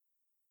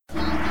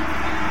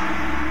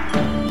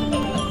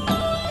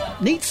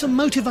Need some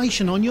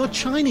motivation on your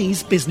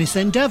Chinese business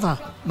endeavour?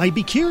 May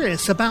be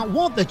curious about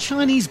what the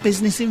Chinese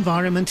business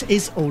environment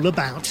is all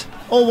about?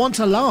 Or want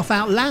to laugh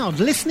out loud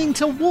listening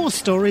to war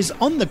stories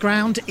on the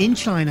ground in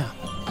China?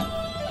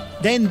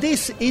 Then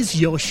this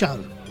is your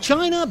show,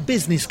 China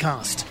Business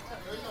Cast.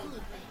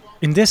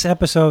 In this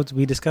episode,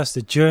 we discuss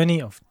the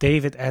journey of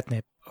David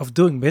Ednip of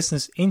doing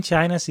business in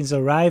China since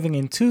arriving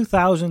in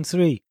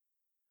 2003.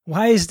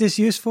 Why is this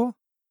useful?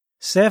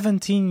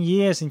 17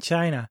 years in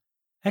China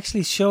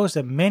actually shows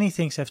that many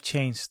things have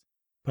changed,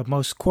 but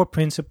most core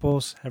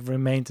principles have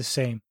remained the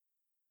same.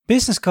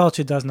 Business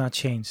culture does not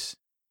change,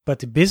 but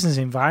the business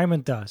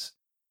environment does.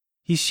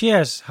 He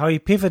shares how he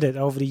pivoted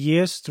over the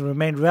years to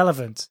remain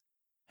relevant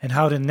and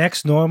how the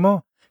next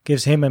normal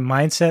gives him a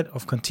mindset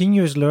of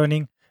continuous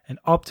learning and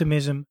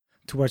optimism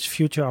towards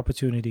future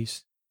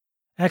opportunities.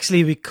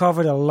 Actually, we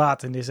covered a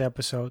lot in this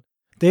episode.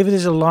 David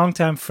is a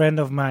longtime friend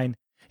of mine.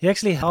 He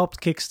actually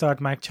helped kickstart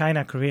my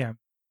China career.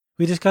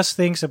 We discussed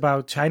things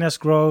about China's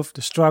growth,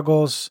 the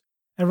struggles,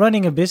 and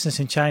running a business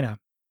in China.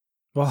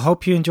 Well,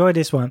 hope you enjoy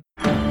this one.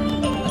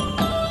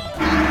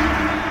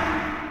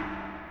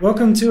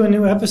 Welcome to a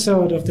new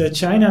episode of the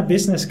China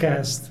Business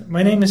Cast.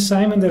 My name is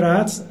Simon de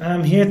Raat.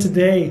 I'm here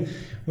today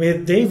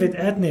with David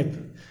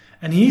Ednip.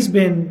 And he's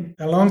been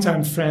a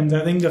longtime friend.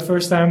 I think the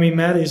first time we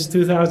met is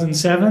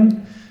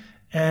 2007.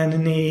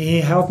 And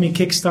he helped me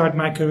kickstart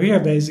my career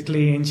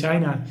basically in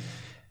China.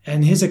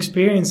 And his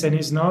experience and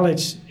his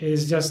knowledge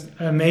is just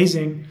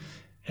amazing.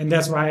 And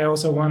that's why I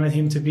also wanted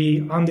him to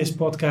be on this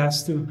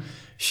podcast to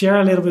share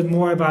a little bit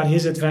more about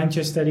his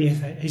adventures that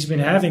he's been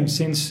having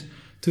since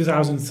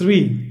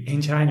 2003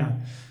 in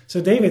China. So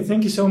David,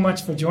 thank you so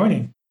much for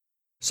joining.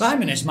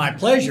 Simon, it's my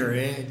pleasure.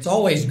 It's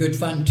always good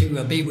fun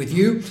to be with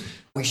you.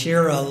 We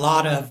share a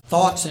lot of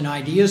thoughts and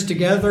ideas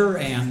together.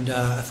 And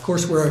of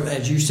course, we're,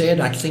 as you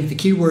said, I think the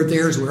key word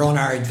there is we're on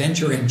our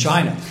adventure in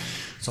China.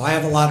 So I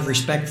have a lot of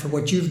respect for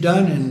what you've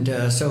done,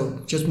 and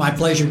so just my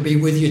pleasure to be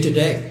with you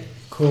today.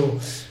 Cool.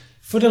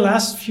 For the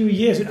last few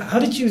years, how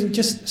did you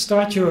just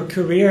start your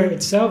career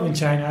itself in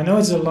China? I know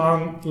it's a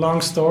long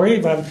story,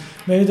 but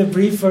maybe the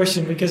brief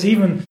version, because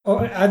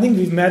I think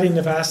we've met in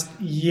the past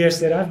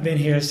years that I've been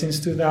here since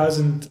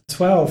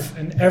 2012,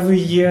 and every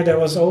year there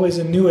was always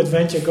a new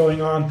adventure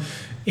going on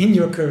in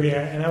your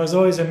career, and I was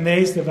always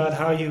amazed about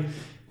how you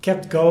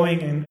kept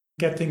going and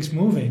get things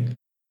moving.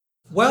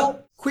 Well,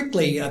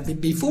 quickly,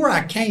 before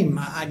I came,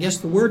 I guess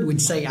the word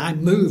would say I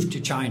moved to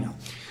China.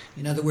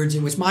 In other words,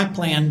 it was my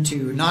plan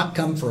to not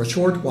come for a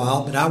short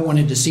while, but I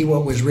wanted to see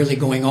what was really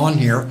going on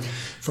here.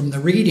 From the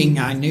reading,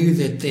 I knew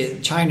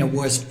that China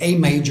was a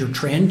major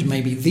trend,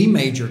 maybe the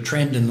major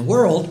trend in the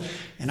world,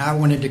 and I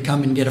wanted to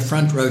come and get a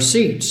front row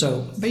seat.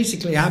 So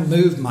basically, I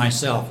moved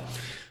myself.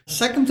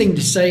 Second thing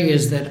to say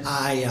is that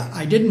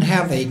I didn't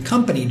have a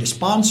company to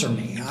sponsor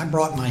me. I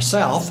brought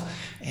myself.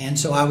 And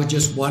so I was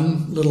just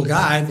one little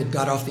guy that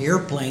got off the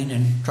airplane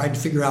and tried to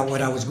figure out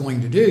what I was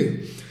going to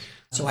do.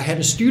 So I had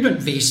a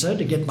student visa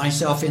to get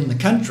myself in the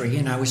country,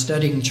 and I was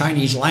studying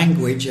Chinese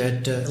language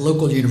at a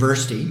local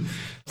university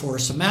for a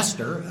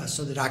semester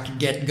so that I could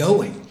get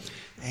going.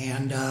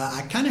 And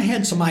I kind of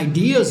had some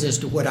ideas as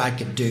to what I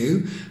could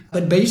do.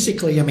 But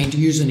basically, to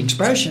use an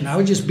expression, I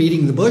was just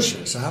beating the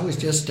bushes. I was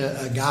just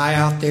a guy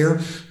out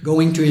there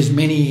going to as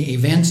many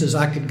events as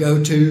I could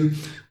go to.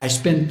 I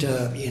spent,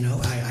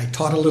 I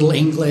taught a little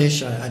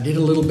English. I did a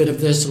little bit of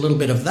this, a little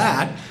bit of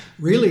that,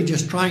 really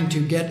just trying to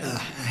get a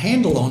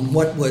handle on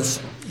what was,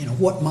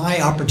 what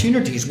my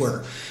opportunities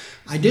were.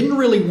 I didn't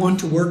really want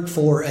to work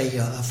for a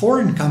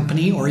foreign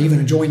company or even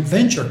a joint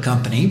venture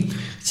company,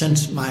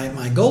 since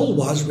my goal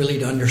was really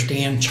to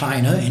understand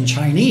China and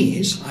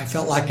Chinese. I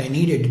felt like I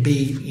needed to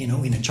be,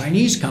 in a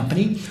Chinese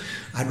company.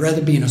 I'd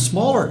rather be in a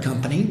smaller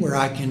company where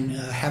I can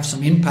have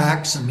some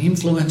impact, some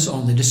influence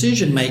on the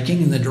decision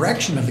making and the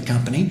direction of the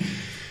company.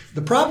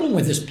 The problem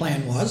with this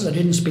plan was I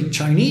didn't speak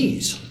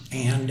Chinese.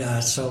 And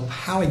so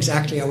how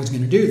exactly I was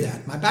going to do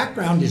that? My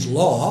background is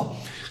law.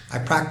 I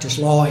practiced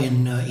law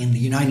in the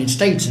United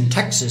States, in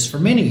Texas, for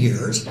many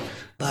years.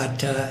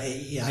 But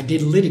I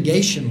did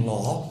litigation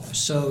law.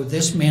 So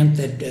this meant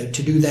that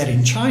to do that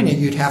in China,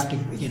 you'd have to,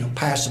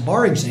 pass a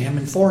bar exam,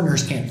 and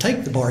foreigners can't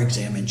take the bar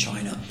exam in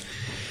China.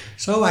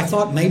 So I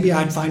thought maybe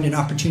I'd find an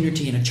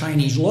opportunity in a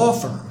Chinese law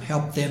firm,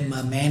 help them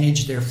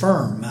manage their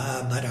firm.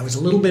 But I was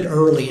a little bit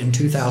early in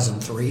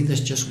 2003. This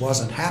just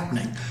wasn't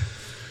happening.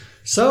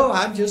 So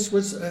I just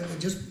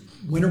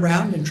went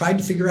around and tried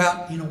to figure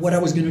out, what I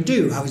was going to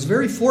do. I was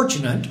very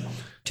fortunate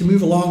to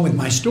move along with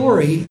my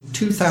story. In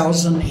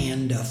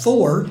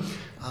 2004,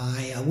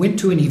 I went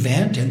to an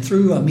event, and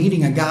through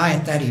meeting a guy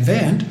at that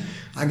event,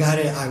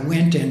 I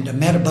went and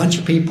met a bunch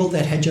of people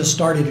that had just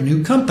started a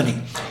new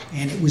company,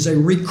 and it was a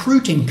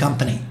recruiting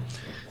company,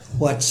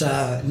 what's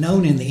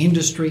known in the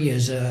industry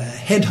as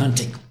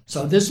headhunting.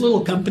 So this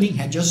little company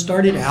had just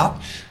started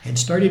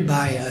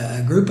by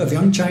a group of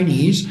young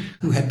Chinese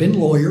who had been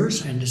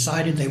lawyers and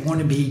decided they want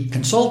to be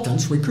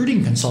consultants,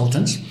 recruiting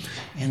consultants,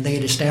 and they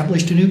had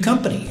established a new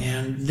company.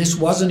 And this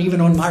wasn't even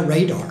on my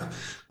radar.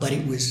 but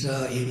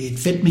it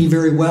fit me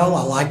very well.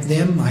 I liked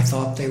them. I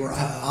thought they were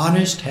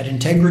honest, had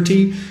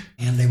integrity,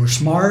 and they were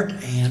smart,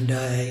 and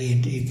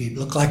it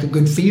looked like a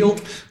good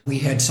field. We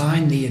had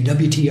signed the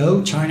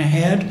WTO, China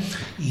had,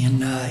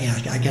 in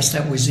I guess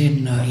that was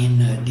in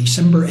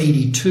December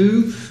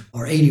 82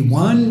 or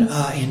 81,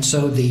 and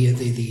so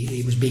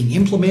it was being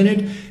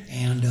implemented,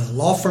 and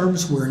law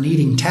firms were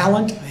needing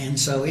talent, and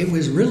so it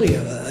was really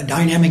a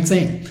dynamic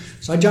thing.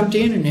 So I jumped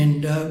in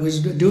and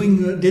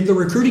did the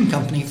recruiting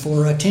company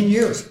for 10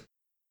 years.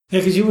 Yeah,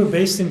 because you were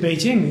based in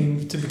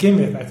Beijing to begin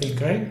with, I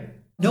think, right?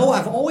 No,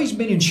 I've always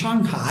been in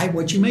Shanghai.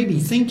 What you may be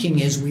thinking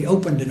is we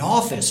opened an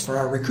office for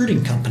our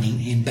recruiting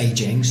company in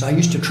Beijing. So I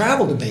used to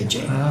travel to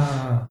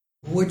Beijing,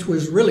 which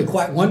was really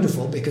quite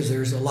wonderful because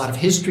there's a lot of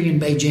history in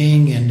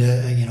Beijing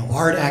and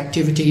art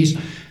activities.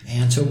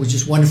 And so it was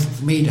just wonderful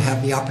for me to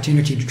have the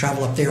opportunity to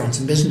travel up there on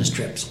some business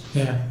trips.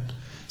 Yeah.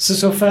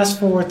 So fast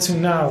forward to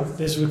now,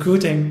 this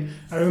recruiting.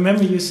 I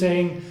remember you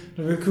saying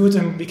the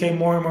recruiting became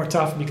more and more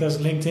tough because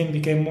LinkedIn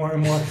became more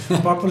and more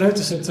popular.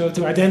 So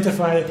to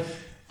identify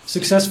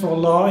successful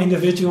law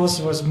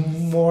individuals was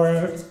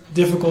more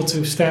difficult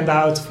to stand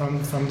out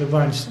from the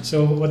bunch.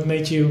 So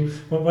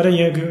what are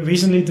you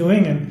recently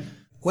doing?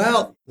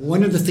 Well,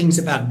 one of the things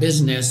about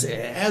business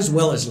as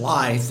well as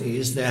life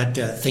is that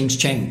things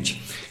change.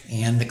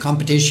 And the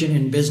competition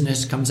in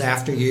business comes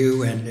after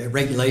you, and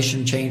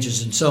regulation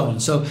changes and so on.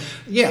 So,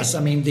 yes, I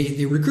mean,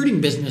 the recruiting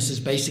business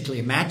is basically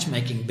a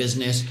matchmaking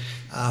business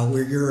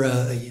where you're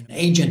an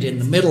agent in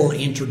the middle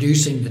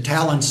introducing the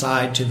talent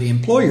side to the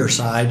employer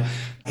side.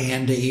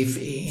 And if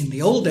in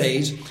the old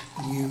days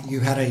you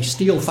had a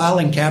steel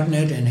filing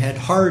cabinet and had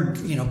hard,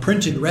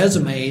 printed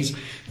resumes,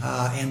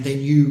 and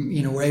then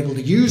you were able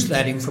to use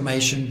that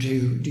information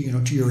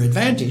to your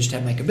advantage to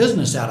make a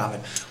business out of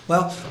it.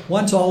 Well,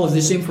 once all of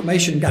this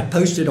information got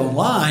posted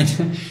online,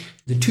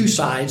 the two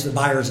sides, the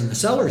buyers and the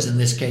sellers in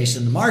this case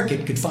in the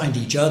market, could find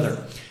each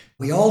other.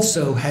 We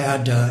also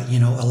had,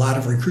 a lot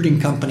of recruiting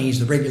companies.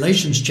 The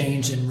regulations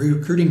changed in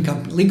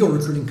legal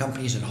recruiting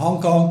companies in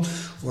Hong Kong,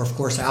 or of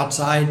course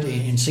outside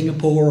in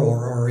Singapore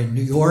or in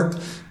New York.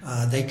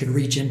 They could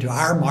reach into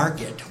our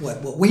market,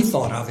 what we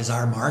thought of as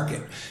our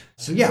market.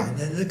 So yeah,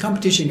 the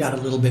competition got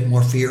a little bit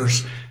more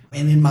fierce.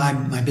 And then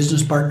my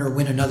business partner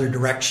went another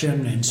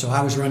direction, and so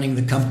I was running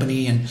the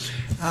company, and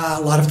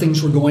a lot of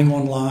things were going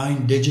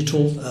online,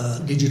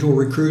 digital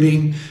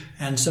recruiting,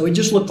 and so it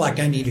just looked like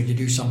I needed to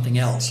do something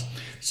else.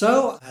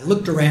 So I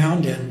looked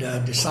around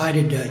and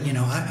decided,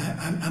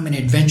 I'm an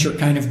adventure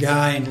kind of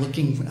guy, and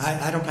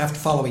I don't have to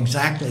follow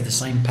exactly the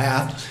same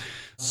path.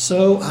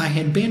 So I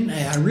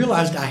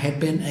realized I had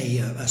been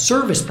a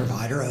service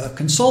provider, a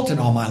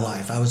consultant all my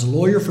life. I was a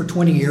lawyer for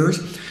 20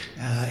 years,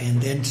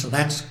 so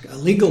that's a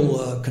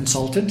legal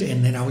consultant,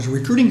 and then I was a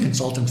recruiting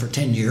consultant for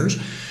 10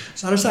 years.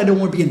 So I decided I don't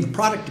want to be in the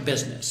product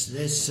business.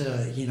 This,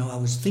 I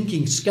was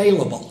thinking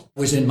scalable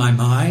was in my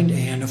mind,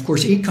 and of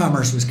course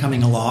e-commerce was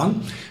coming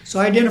along. So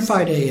I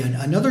identified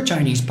another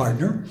Chinese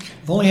partner.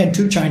 I've only had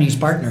 2 Chinese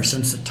partners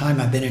since the time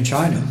I've been in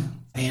China.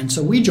 And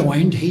so we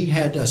joined. He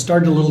had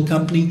started a little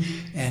company,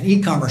 and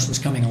e-commerce was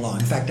coming along.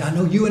 In fact, I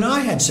know you and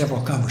I had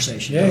several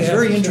conversations. I was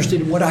very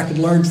interested in what I could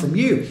learn from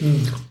you.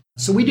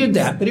 So we did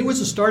that, but it was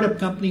a startup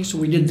company,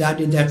 so I did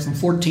that from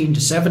 14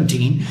 to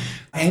 17,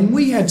 and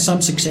we had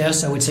some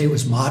success. I would say it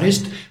was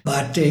modest,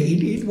 but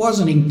it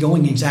wasn't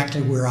going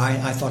exactly where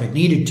I thought it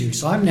needed to.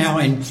 So I'm now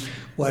in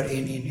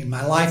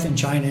my life in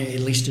China, at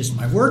least as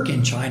my work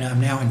in China,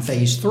 I'm now in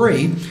phase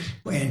 3.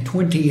 In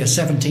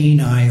 2017,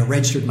 I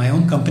registered my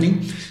own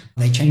company.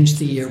 They changed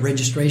the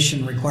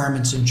registration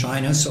requirements in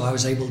China, so I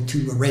was able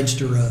to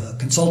register a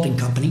consulting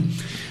company.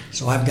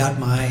 So I've got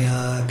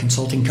my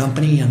consulting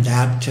company, and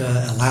that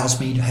allows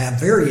me to have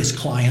various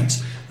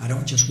clients. I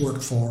don't just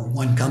work for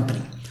one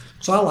company.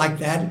 So I like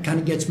that. It kind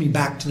of gets me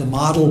back to the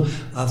model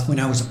of when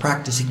I was a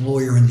practicing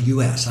lawyer in the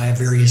U.S. I have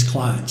various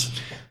clients.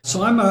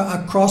 So I'm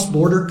a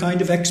cross-border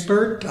kind of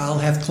expert. I'll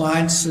have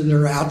clients that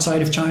are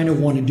outside of China,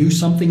 want to do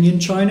something in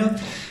China,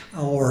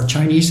 or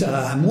Chinese.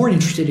 I'm more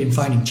interested in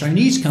finding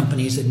Chinese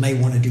companies that may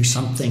want to do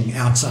something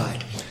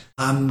outside.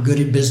 I'm good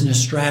at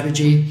business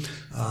strategy,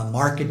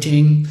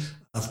 marketing,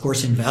 of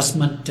course,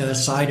 investment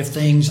side of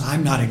things.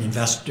 I'm not an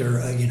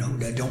investor,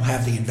 don't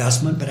have the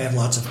investment, but I have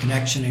lots of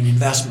connection and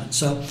investment.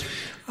 So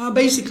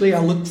basically, I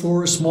look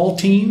for small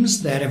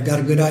teams that have got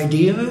a good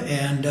idea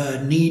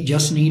and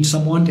need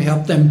someone to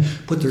help them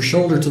put their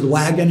shoulder to the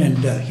wagon and,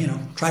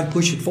 try to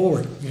push it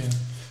forward. Yeah.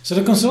 So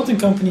the consulting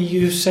company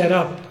you set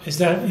up, is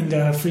that in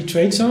the free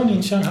trade zone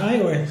in Shanghai,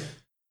 or?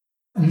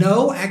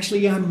 No,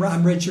 actually, I'm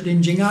registered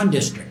in Jing'an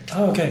district.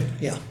 Oh, okay.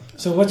 Yeah.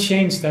 So what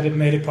changed that it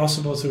made it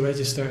possible to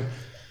register?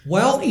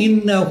 Well,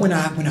 when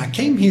I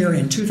came here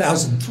in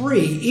 2003,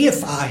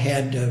 if I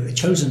had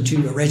chosen to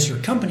register a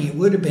company, it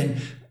would have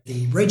been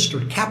the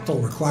registered capital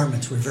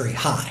requirements were very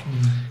high.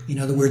 In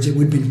other words, it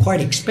would have been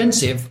quite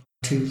expensive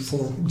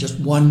for just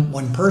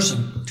one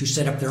person to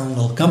set up their own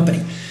little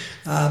company.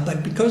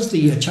 But because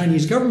the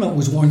Chinese government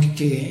was wanting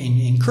to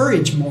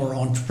encourage more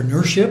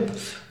entrepreneurship,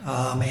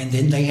 And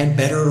then they had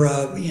better,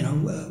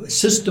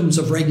 systems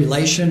of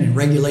regulation and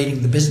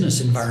regulating the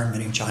business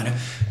environment in China.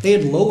 They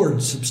had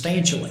lowered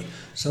substantially.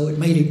 So it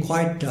made it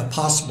quite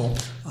possible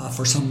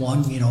for someone,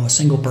 a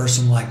single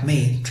person like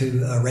me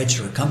to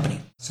register a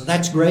company. So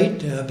that's great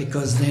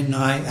because then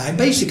I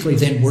basically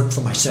then work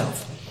for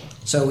myself.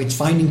 So it's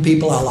finding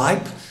people I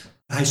like.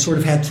 I sort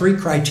of had 3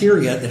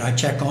 criteria that I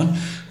check on.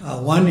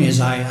 One is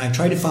I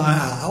try to find,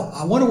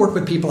 I want to work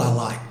with people I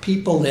like,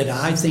 people that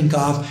I think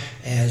of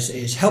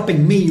as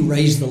helping me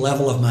raise the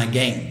level of my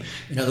game.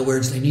 In other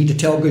words, they need to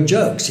tell good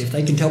jokes. If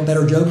they can tell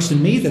better jokes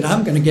than me, then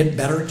I'm going to get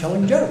better at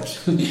telling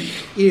jokes.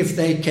 If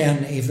they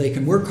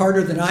can work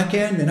harder than I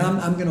can, then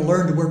I'm going to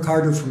learn to work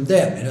harder from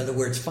them. In other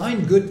words,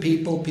 find good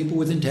people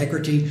with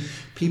integrity,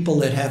 people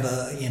that have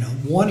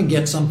want to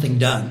get something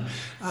done.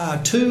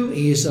 2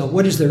 is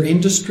what is their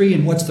industry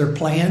and what's their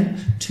plan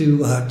to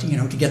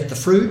get the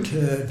fruit,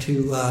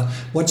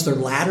 what's their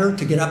ladder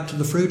to get up to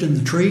the fruit in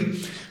the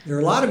tree. There are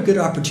a lot of good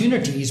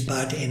opportunities,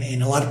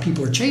 and a lot of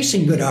people are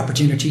chasing good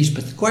opportunities,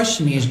 but the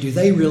question is, do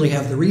they really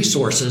have the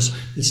resources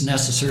that's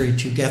necessary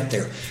to get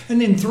there?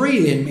 And then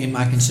 3 in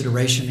my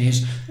consideration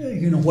is,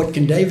 what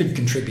can David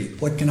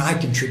contribute? What can I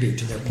contribute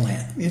to their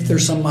plan? If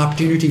there's some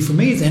opportunity for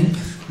me, then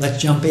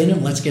let's jump in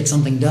and let's get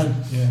something done.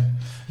 Yeah.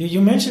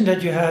 You mentioned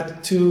that you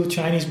had 2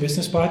 Chinese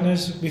business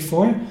partners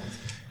before.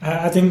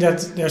 I think that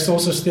there's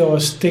also still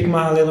a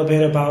stigma a little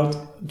bit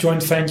about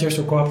joint ventures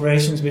or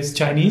cooperations with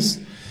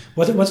Chinese.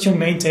 What's your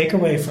main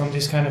takeaway from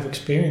this kind of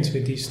experience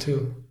with these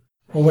 2?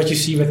 Or what you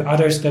see with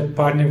others that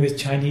partner with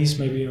Chinese,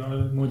 maybe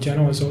more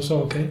general, is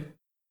also okay?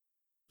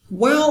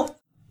 Well,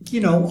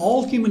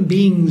 all human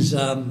beings,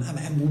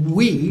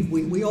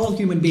 we all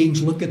human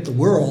beings look at the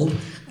world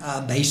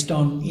based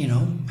on,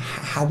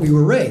 how we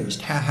were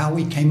raised, how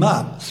we came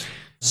up.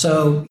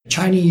 So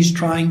Chinese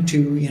trying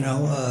to,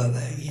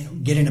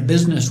 get in a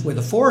business with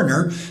a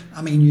foreigner,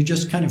 you're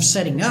just kind of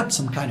setting up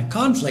some kind of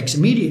conflicts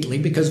immediately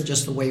because of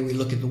just the way we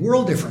look at the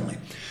world differently.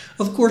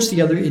 Of course,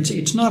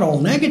 it's not all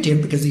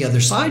negative because the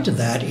other side to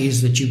that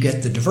is that you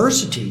get the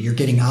diversity. You're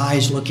getting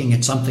eyes looking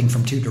at something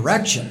from 2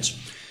 directions.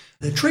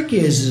 The trick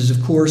is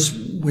of course,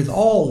 with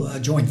all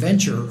joint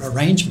venture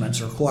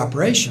arrangements or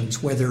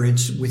cooperations, whether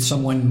it's with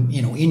someone,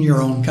 in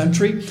your own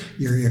country,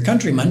 your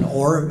countryman,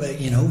 or,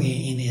 in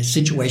a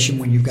situation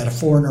when you've got a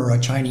foreigner or a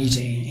Chinese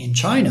in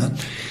China,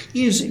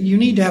 is you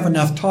need to have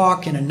enough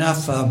talk and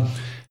enough,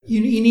 you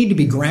need to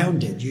be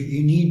grounded.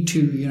 You need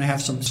to,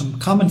 have some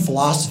common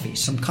philosophy,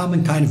 some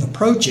common kind of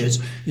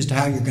approaches as to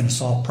how you're going to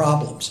solve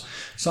problems.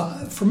 So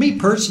for me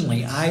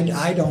personally,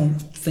 I don't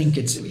think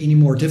it's any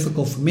more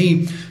difficult for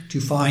me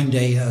to find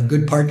a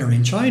good partner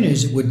in China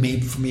as it would be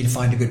for me to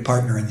find a good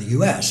partner in the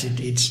U.S.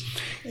 It's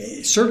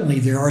certainly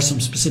there are some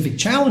specific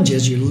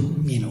challenges,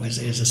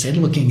 as I said,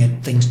 looking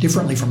at things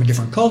differently from a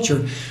different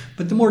culture,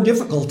 but the more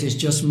difficult is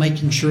just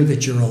making sure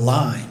that you're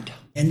aligned.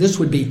 And this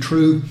would be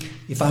true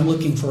if I'm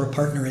looking for a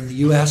partner in the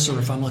U.S. or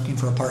if I'm looking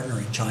for a partner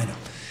in China.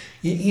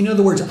 In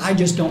other words, I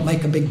just don't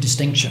make a big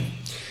distinction.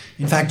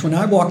 In fact, when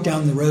I walk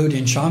down the road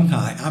in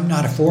Shanghai, I'm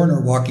not a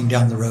foreigner walking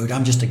down the road.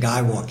 I'm just a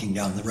guy walking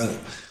down the road.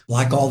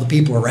 Like all the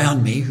people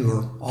around me who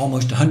are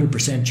almost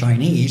 100%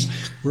 Chinese,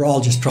 we're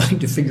all just trying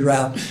to figure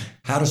out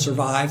how to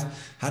survive,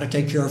 how to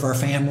take care of our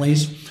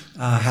families,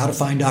 how to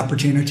find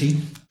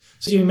opportunity.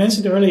 So you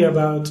mentioned earlier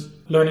about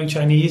learning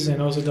Chinese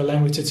and also the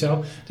language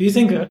itself. Do you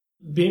think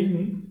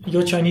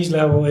your Chinese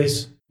level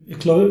is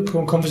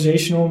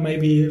conversational,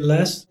 maybe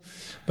less?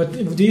 But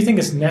do you think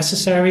it's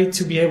necessary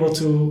to be able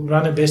to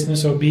run a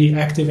business or be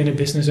active in a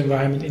business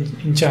environment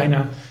in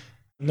China,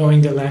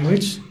 knowing the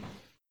language?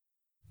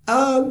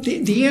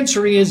 The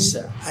answer is,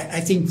 I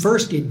think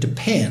first it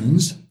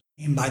depends.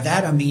 And by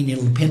that I mean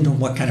it'll depend on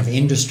what kind of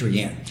industry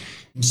you're in.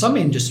 In some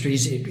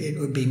industries, it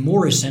would be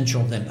more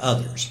essential than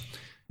others.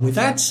 With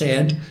that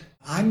said,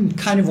 I'm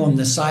kind of on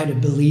the side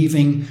of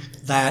believing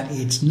that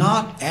it's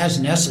not as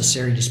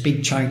necessary to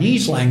speak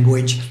Chinese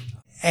language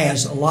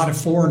as a lot of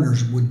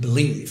foreigners would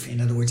believe.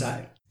 In other words,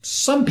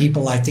 some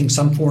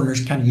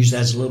foreigners kind of use that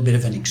as a little bit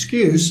of an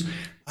excuse.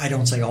 I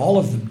don't say all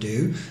of them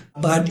do.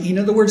 But in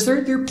other words,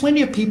 there are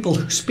plenty of people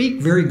who speak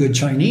very good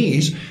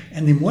Chinese.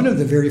 And then one of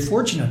the very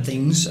fortunate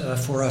things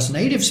for us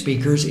native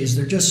speakers is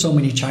there are just so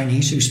many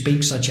Chinese who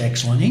speak such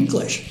excellent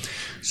English.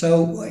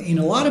 So in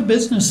a lot of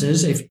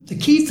businesses, the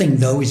key thing,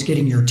 though, is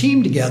getting your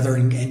team together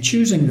and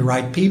choosing the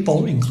right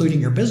people, including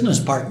your business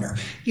partner.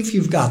 If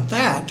you've got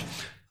that,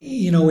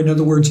 in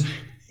other words,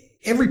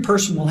 every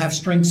person will have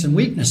strengths and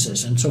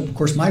weaknesses. And so, of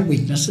course, my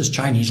weakness is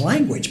Chinese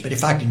language. But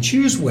if I can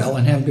choose well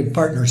and have good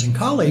partners and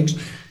colleagues,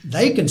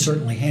 they can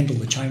certainly handle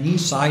the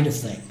Chinese side of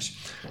things.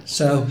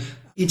 So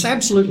it's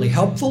absolutely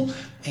helpful.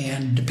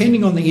 And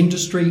depending on the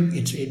industry,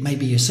 it may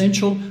be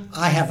essential.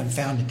 I haven't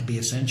found it to be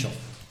essential.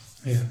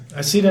 Yeah,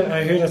 I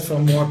hear that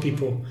from more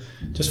people.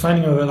 Just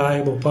finding a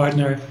reliable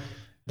partner,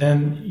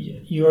 then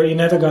you're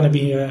never going to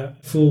be a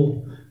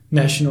full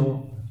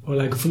national or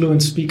like a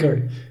fluent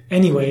speaker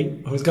anyway,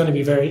 or it's going to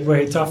be very,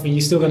 very tough, and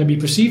you're still going to be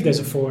perceived as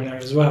a foreigner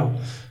as well.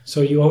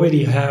 So you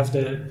already have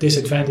the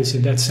disadvantage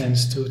in that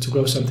sense to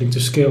grow something to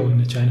scale in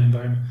the China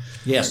environment.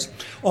 Yes.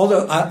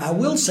 Although I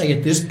will say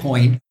at this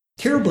point,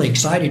 terribly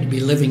excited to be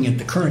living at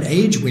the current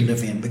age we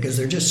live in, because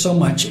there's just so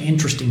much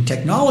interesting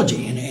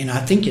technology, and I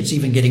think it's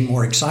even getting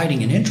more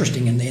exciting and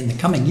interesting in the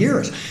coming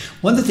years.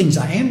 One of the things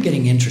I am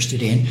getting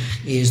interested in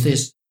is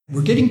this.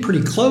 We're getting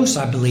pretty close,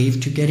 I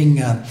believe, to getting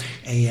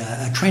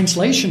a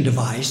translation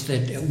device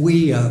that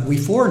we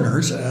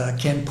foreigners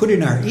can put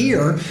in our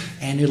ear,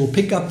 and it'll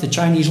pick up the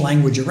Chinese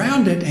language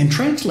around it and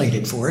translate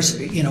it for us,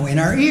 in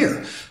our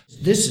ear.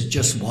 This is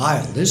just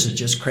wild. This is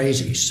just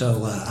crazy.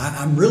 So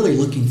I'm really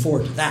looking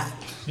forward to that.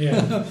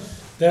 Yeah.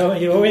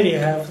 You already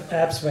have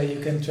apps where you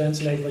can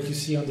translate what you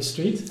see on the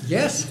street.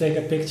 Yes. You take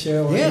a picture,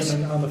 or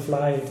even on the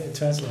fly it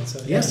translates.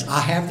 So, yes, I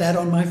have that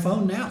on my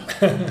phone now.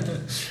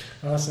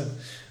 Awesome.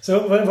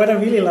 So what I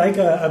really like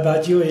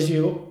about you is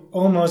you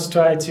almost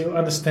try to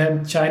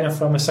understand China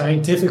from a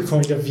scientific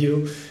point of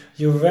view.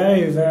 You're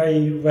very,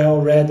 very well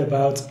read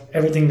about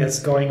everything that's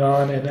going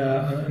on,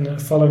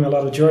 and following a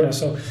lot of journals.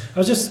 So I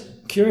was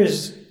just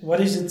curious, what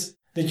is it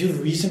that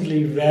you've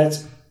recently read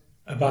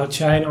about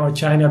China or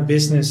China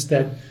business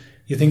that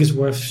you think is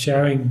worth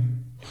sharing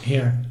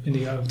here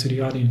to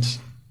the audience?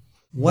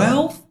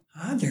 Well,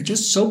 there are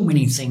just so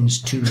many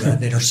things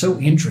that are so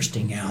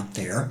interesting out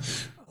there.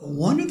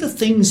 One of the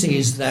things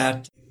is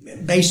that,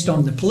 based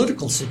on the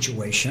political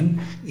situation,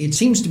 it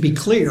seems to be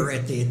clear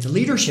at the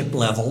leadership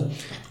level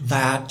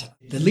that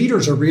the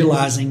leaders are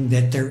realizing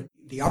that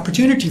the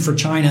opportunity for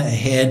China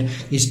ahead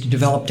is to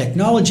develop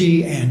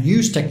technology and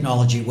use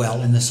technology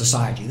well in the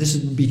society. This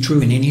would be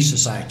true in any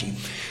society.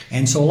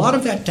 And so a lot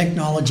of that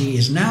technology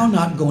is now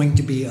not going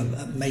to be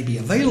maybe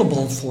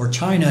available for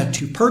China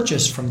to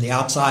purchase from the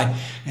outside,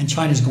 and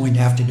China is going to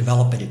have to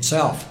develop it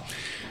itself.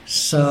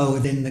 So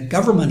then the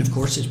government, of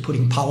course, is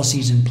putting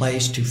policies in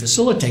place to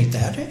facilitate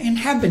that, and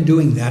have been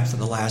doing that for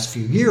the last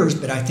few years,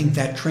 but I think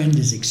that trend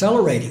is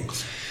accelerating.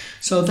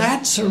 So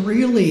that's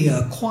really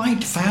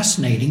quite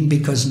fascinating,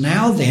 because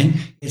now then,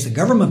 as the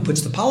government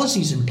puts the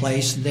policies in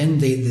place, then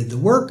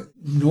the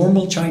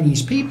normal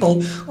Chinese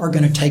people are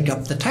going to take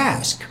up the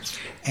task.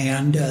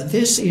 And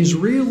this is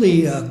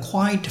really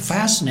quite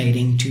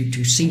fascinating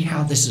to see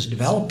how this is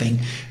developing,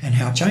 and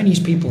how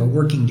Chinese people are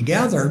working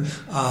together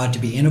to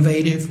be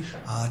innovative,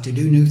 to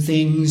do new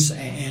things,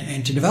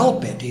 and to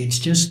develop it.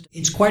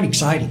 It's quite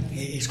exciting.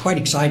 It's quite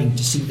exciting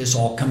to see this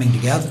all coming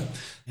together.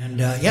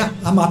 And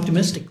I'm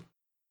optimistic.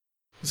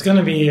 It's going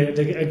to be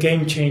a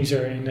game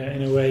changer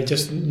in a way,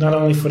 just not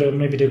only for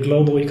maybe the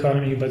global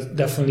economy, but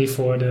definitely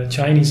for the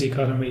Chinese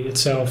economy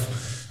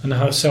itself, and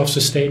how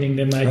self-sustaining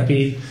they might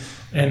be.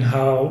 And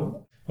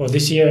how,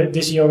 this year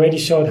already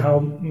showed how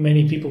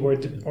many people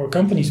or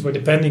companies were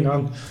depending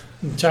on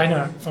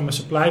China from a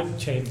supply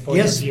chain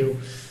point of view.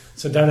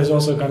 So that is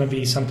also going to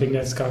be something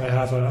that's going to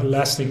have a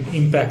lasting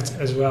impact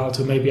as well,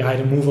 to maybe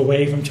either move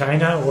away from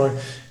China or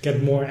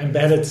get more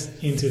embedded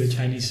into the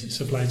Chinese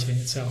supply chain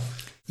itself.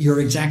 You're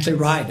exactly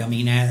right. I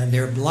mean,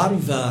 there are a lot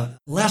of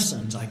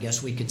lessons, I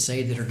guess we could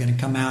say, that are going to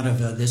come out of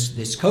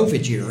this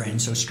COVID year. And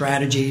so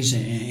strategies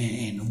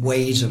and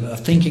ways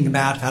of thinking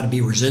about how to be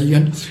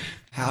resilient,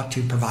 how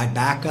to provide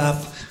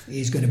backup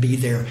is going to be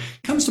there.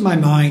 It comes to my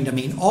mind, I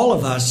mean, all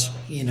of us,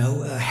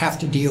 have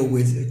to deal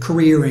with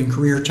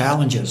career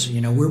challenges.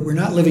 We're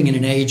not living in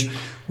an age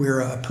where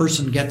a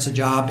person gets a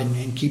job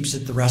and keeps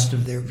it the rest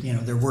of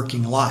their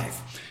working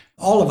life.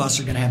 All of us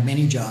are going to have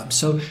many jobs.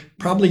 So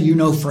probably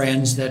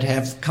friends that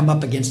have come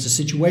up against a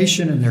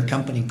situation and their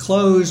company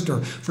closed, or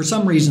for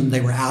some reason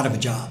they were out of a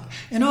job.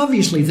 And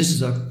obviously this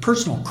is a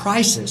personal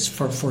crisis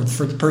for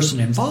the person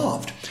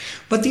involved.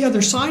 But the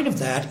other side of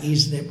that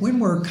is that when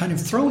we're kind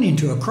of thrown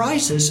into a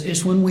crisis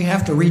is when we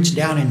have to reach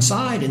down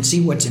inside and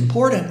see what's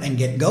important and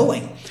get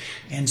going.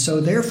 And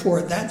so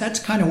therefore, that's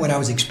kind of what I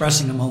was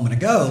expressing a moment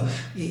ago.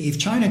 If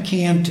China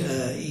can't,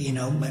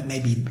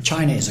 maybe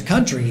China as a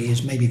country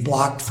is maybe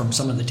blocked from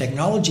some of the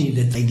technology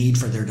that they need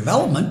for their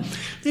development,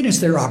 then it's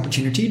their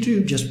opportunity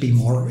to just be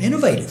more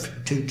innovative,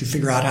 to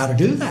figure out how to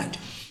do that.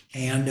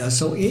 And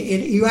so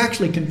you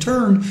actually can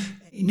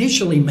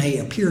initially may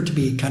appear to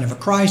be kind of a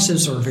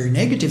crisis or a very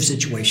negative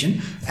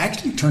situation,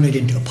 actually turn it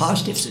into a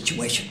positive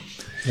situation.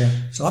 Yeah.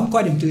 So I'm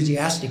quite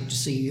enthusiastic to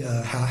see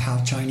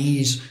how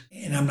Chinese,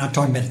 and I'm not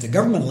talking about at the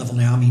government level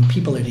now, I mean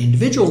people at the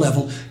individual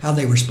level, how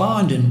they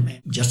respond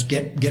and just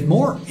get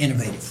more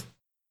innovative.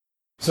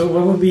 So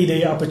what would be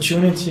the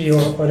opportunity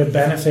or the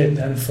benefit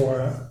then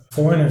for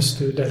foreigners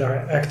that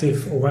are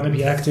active or want to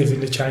be active in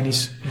the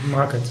Chinese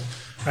market,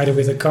 either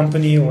with a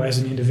company or as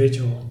an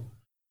individual?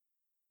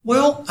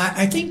 Well,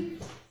 I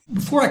think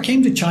before I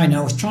came to China,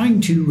 I was trying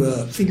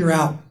to figure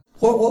out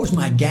what was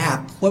my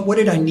gap? What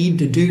did I need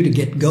to do to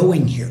get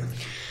going here?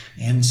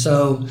 And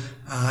so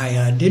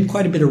I did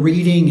quite a bit of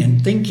reading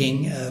and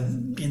thinking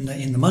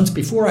in the months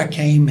before I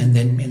came, and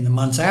then in the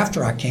months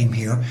after I came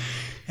here.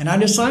 And I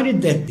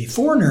decided that the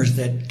foreigners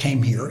that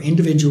came here,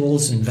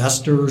 individuals,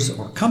 investors,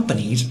 or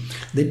companies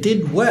that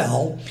did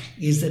well,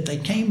 is that they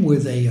came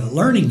with a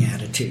learning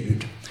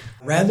attitude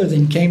rather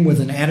than came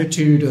with an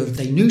attitude of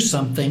they knew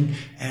something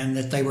and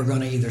that they were going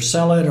to either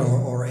sell it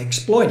or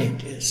exploit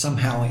it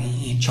somehow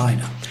in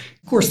China.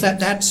 Of course,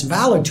 that's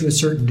valid to a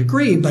certain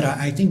degree, but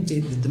I think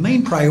the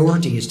main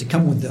priority is to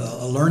come with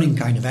a learning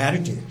kind of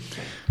attitude.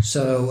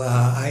 So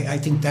I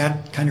think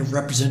that kind of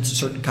represents a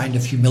certain kind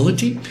of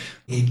humility.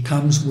 It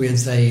comes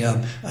with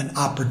an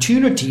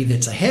opportunity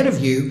that's ahead of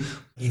you.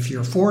 If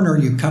you're a foreigner,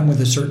 you come with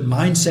a certain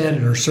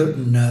mindset or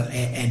certain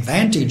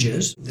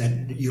advantages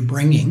that you're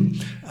bringing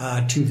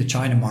to the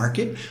China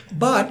market,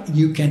 but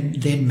you can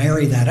then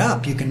marry that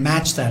up. You can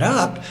match that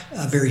up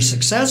very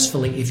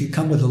successfully if you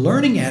come with a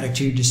learning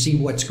attitude to see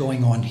what's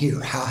going on here,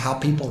 how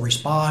people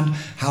respond,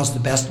 how's the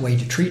best way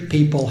to treat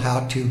people,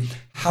 how to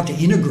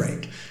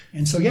integrate.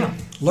 And so, yeah,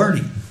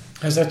 learning.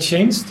 Has that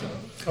changed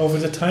over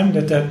the time,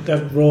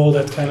 that role,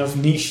 that kind of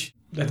niche,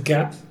 that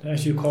gap,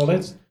 as you call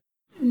it?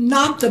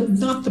 Not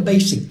the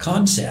basic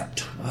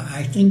concept.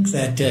 I think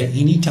that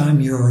anytime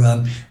you're,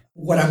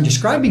 what I'm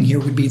describing here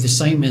would be the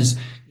same as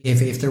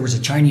if there was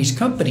a Chinese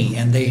company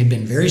and they had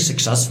been very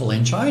successful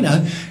in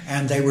China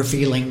and they were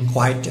feeling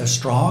quite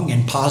strong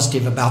and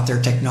positive about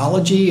their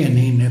technology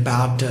and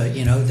about,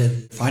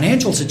 the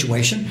financial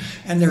situation,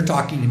 and they're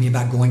talking to me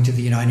about going to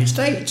the United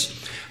States.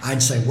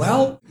 I'd say,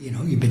 well,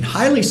 you've been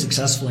highly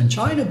successful in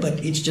China,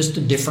 but it's just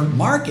a different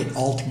market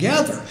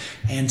altogether.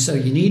 And so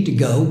you need to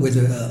go with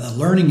a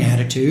learning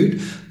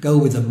attitude, go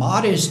with a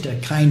modest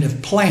kind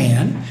of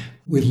plan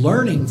with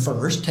learning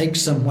first, take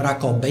some what I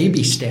call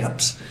baby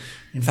steps.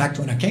 In fact,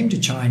 when I came to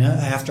China,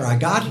 after I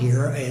got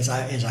here, as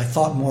I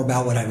thought more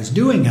about what I was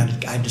doing,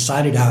 I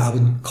decided I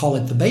would call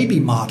it the baby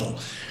model,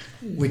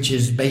 which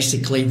is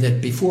basically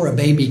that before a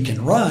baby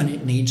can run,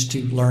 it needs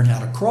to learn how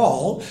to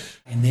crawl,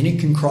 and then it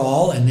can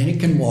crawl, and then it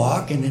can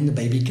walk, and then the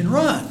baby can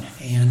run.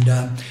 And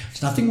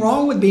there's nothing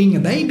wrong with being a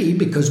baby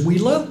because we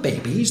love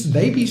babies.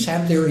 Babies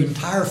have their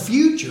entire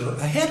future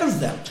ahead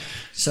of them.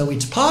 So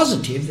it's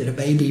positive that a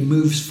baby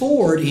moves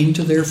forward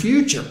into their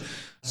future.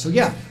 So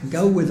yeah,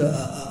 go with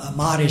a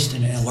modest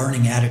and a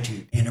learning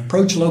attitude and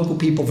approach local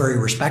people very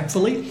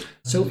respectfully.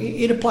 So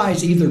it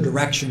applies either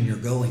direction you're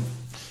going.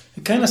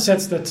 It kind of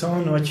sets the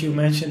tone, what you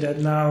mentioned, that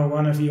now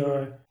one of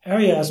your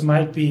areas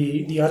might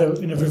be the other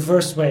in a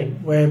reversed way,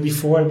 where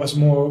before it was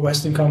more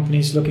Western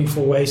companies looking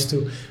for ways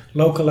to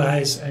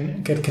localize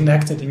and get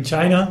connected in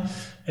China.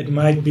 It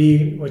might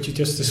be what you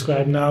just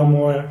described now,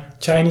 more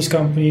Chinese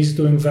companies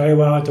doing very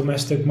well at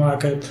domestic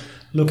market,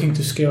 looking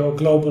to scale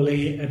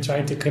globally and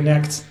trying to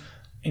connect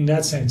in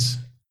that sense.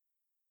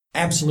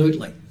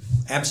 Absolutely.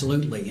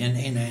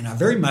 And I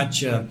very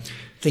much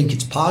think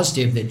it's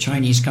positive that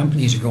Chinese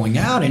companies are going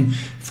out. And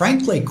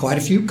frankly, quite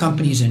a few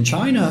companies in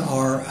China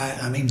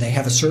they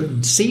have a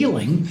certain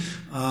ceiling.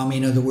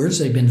 In other words,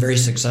 they've been very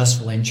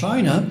successful in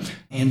China.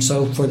 And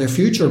so for their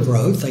future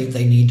growth,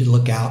 they need to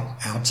look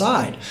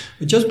outside.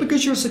 But just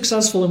because you're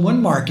successful in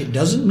one market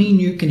doesn't mean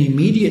you can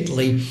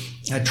immediately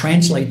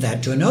translate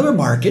that to another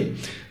market.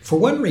 For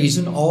one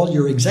reason, all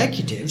your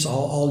executives,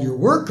 all your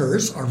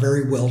workers are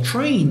very well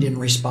trained in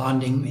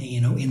responding,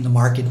 in the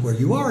market where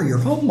you are, your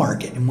home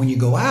market. And when you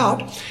go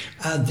out,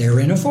 they're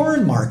in a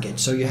foreign market.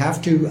 So you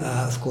have to,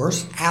 of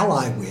course,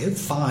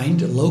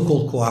 find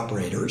local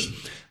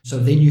cooperators. So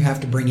then you have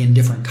to bring in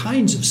different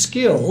kinds of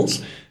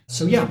skills.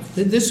 So yeah,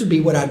 this would be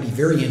what I'd be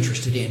very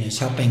interested in, is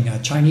helping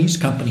Chinese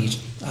companies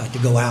to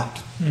go out.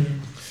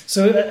 Mm-hmm.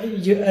 So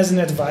you, as an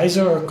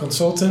advisor or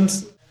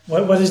consultant,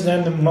 what is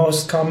then the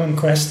most common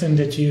question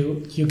that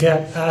you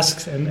get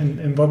asked,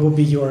 and what would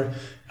be your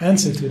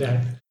answer to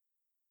that?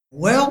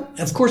 Well,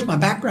 of course, my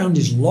background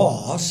is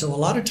law, so a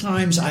lot of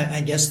times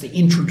I guess the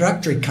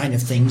introductory kind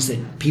of things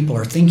that people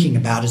are thinking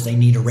about is they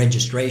need a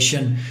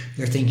registration,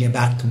 they're thinking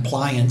about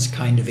compliance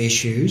kind of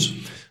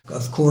issues.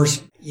 Of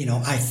course,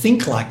 I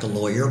think like a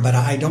lawyer, but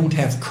I don't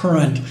have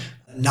current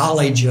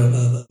knowledge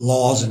of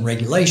laws and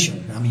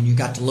regulation. I mean, you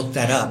got to look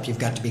that up. You've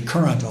got to be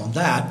current on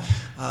that.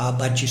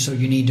 So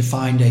you need to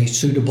find a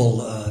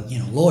suitable,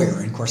 lawyer.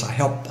 And of course, I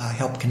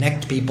help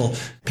connect people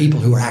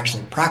who are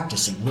actually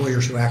practicing,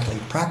 lawyers who are actually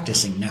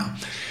practicing now.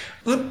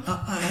 But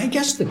I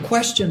guess the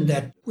question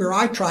where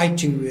I try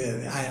to,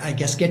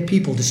 get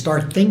people to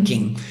start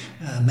thinking,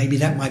 maybe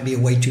that might be a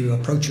way to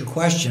approach your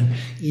question,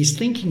 is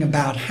thinking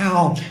about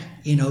how,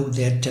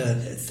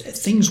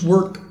 things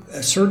work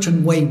a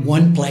certain way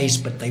one place,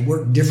 but they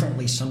work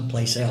differently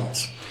someplace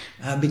else.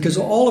 Because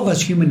all of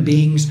us human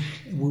beings,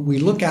 we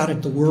look out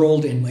at the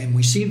world and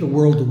we see the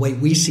world the way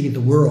we see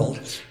the world,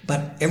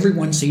 but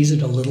everyone sees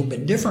it a little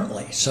bit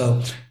differently.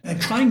 So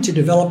trying to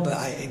develop,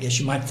 I guess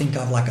you might think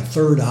of like a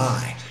third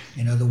eye,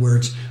 in other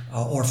words,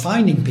 or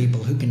finding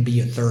people who can be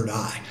a third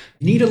eye.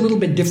 You need a little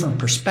bit different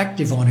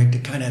perspective on it to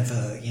kind of,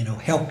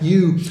 help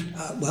you,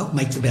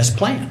 make the best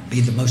plan, be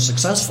the most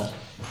successful.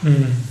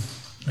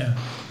 Mm-hmm. Yeah.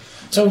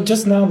 So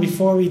just now,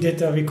 before we did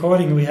the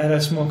recording, we had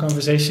a small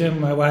conversation,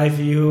 my wife,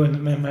 you,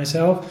 and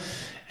myself.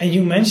 And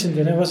you mentioned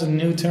that it was a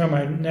new term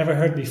I'd never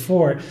heard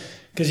before.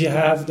 because you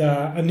have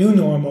a new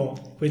normal,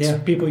 which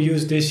people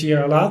use this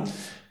year a lot.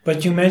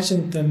 But you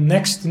mentioned the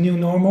next new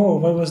normal, or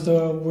what was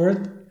the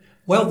word?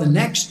 Well, the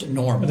next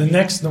normal. The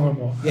next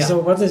normal. Yeah.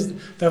 So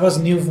that was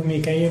new for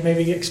me. Can you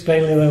maybe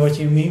explain a little bit what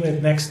you mean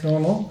with next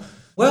normal?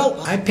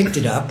 Well, I picked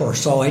it up or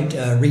saw it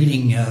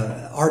reading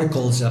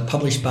articles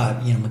published by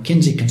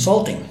McKinsey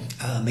Consulting.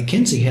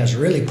 McKinsey has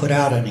really put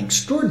out an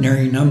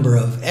extraordinary number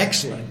of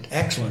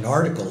excellent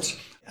articles.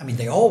 I mean,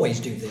 they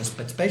always do this,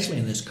 but especially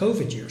in this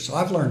COVID year. So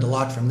I've learned a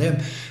lot from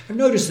them. I've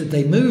noticed that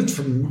they moved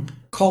from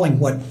calling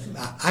what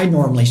I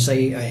normally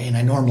say and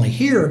I normally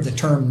hear the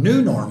term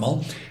new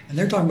normal, and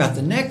they're talking about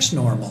the next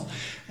normal.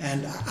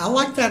 And I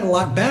like that a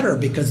lot better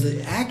because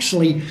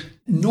actually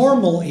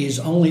normal is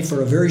only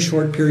for a very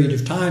short period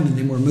of time and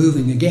then we're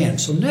moving again.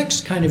 So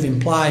next kind of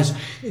implies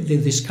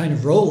this kind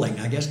of rolling,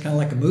 I guess, kind of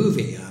like a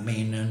movie. I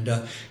mean,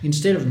 and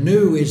instead of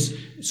new is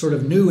sort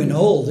of new and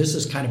old, this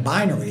is kind of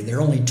binary. There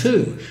are only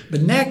two.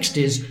 But next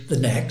is the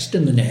next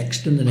and the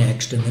next and the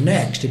next and the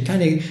next. It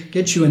kind of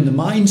gets you in the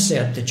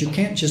mindset that you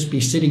can't just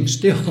be sitting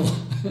still.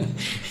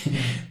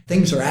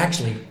 Things are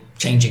actually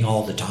changing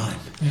all the time.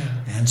 Yeah.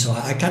 And so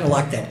I kind of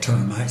like that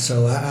term.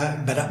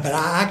 But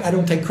I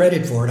don't take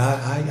credit for it.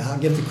 I'll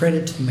give the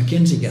credit to the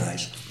McKinsey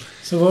guys.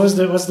 So what's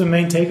the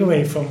main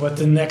takeaway from what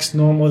the next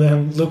normal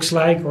then looks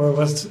like, or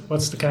what's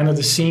the kind of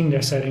the scene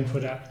they're setting for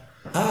that?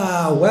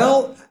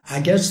 Well, I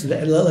guess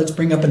let's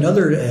bring up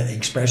another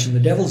expression. The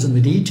devil's in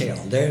the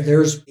detail.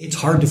 It's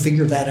hard to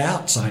figure that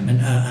out, Simon.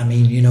 I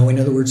mean, in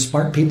other words,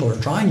 smart people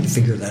are trying to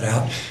figure that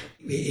out.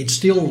 It's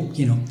still,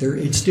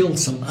 it's still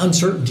some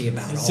uncertainty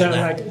about all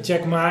that. Like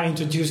Jack Ma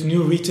introduced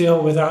new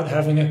retail without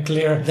having a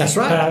clear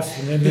path.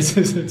 And then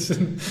it's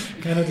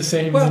kind of the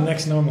same in the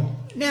next normal.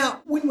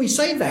 Now, when we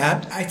say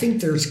that, I think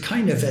there's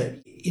kind of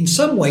in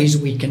some ways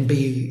we can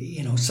be,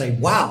 say,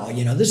 wow,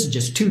 this is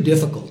just too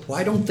difficult.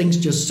 Why don't things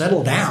just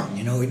settle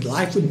down?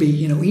 Life would be,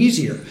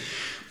 easier.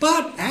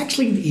 But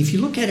actually, if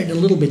you look at it a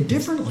little bit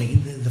differently,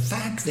 the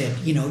fact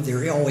that,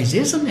 there always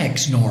is a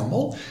next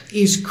normal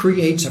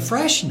creates a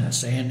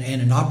freshness and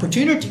an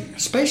opportunity,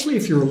 especially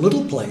if you're a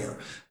little player.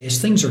 As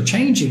things are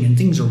changing and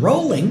things are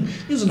rolling,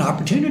 is an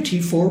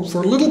opportunity for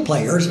little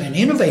players and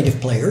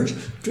innovative players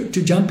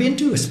to jump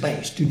into a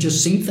space, to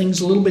just see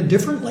things a little bit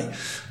differently.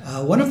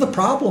 One of the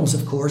problems,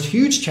 of course,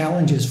 huge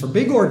challenges for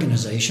big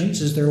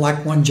organizations is they're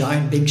like one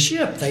giant big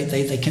ship.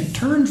 They can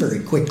turn very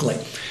quickly.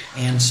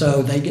 And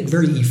so they get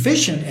very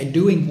efficient at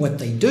doing what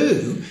they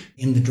do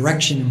in the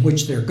direction in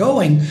which they're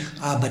going,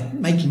 but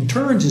making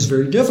turns is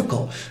very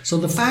difficult. So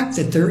the fact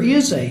that there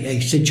is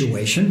a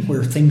situation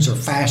where things are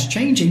fast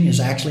changing is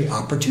actually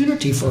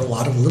opportunity for a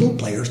lot of little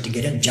players to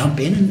get in,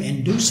 jump in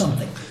and do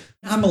something.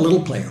 I'm a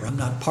little player. I'm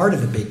not part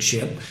of a big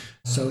ship.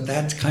 So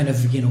that's kind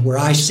of, where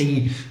I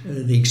see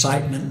the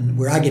excitement and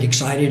where I get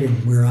excited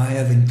and where I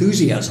have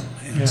enthusiasm.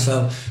 And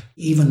so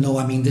even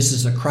though, this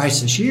is a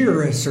crisis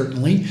year,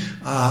 certainly,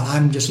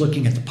 I'm just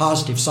looking at the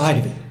positive side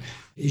of it.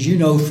 As you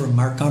know from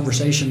our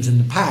conversations in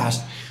the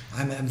past,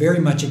 I'm very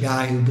much a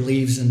guy who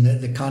believes in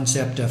the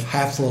concept of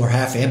half full or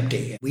half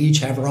empty. We each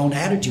have our own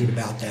attitude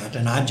about that,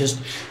 and I'm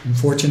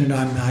fortunate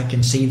I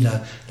can see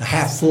the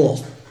half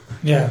full.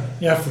 Yeah,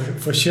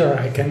 for sure.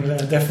 I can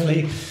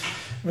definitely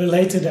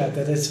relate to that.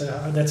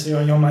 That's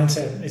your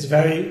mindset. It's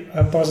very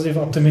positive,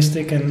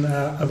 optimistic, and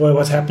about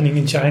what's happening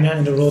in China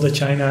and the role that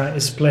China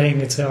is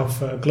playing itself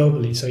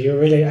globally. So you're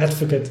really an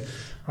advocate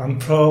on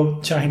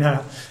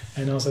pro-China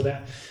and also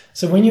that.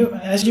 So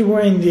as you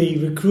were in the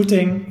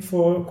recruiting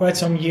for quite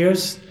some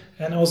years,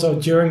 and also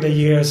during the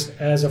years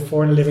as a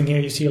foreigner living here,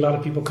 you see a lot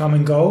of people come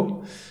and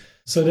go.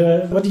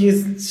 So what do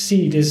you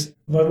see?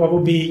 What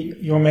would be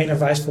your main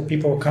advice for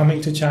people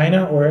coming to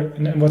China,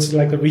 and what's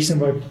like the reason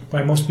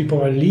why most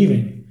people are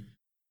leaving?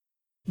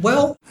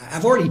 Well,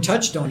 I've already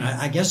touched on,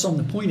 I guess, on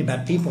the point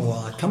about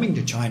people coming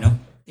to China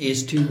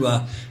is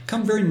to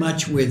come very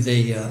much with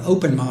a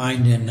open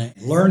mind and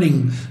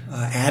learning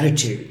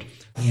attitude.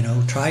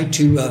 Try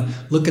to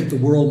look at the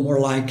world more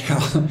like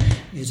how,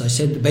 as I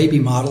said, the baby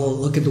model,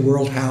 look at the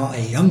world how a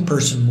young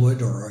person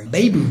would or a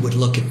baby would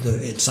look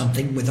at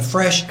something with a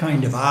fresh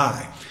kind of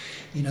eye.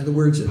 In other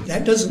words,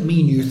 that doesn't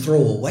mean you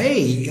throw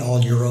away all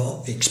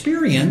your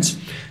experience.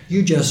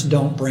 You just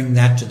don't bring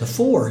that to the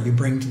fore. You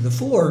bring to the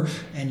fore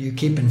and you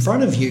keep in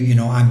front of you,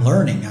 I'm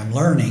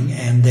learning,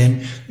 and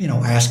then,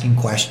 asking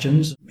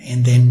questions.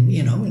 And then,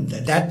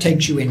 that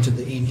takes you into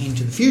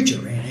the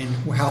future and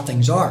how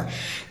things are.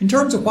 In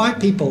terms of why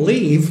people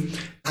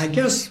leave, I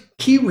guess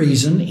key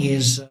reason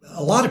is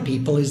a lot of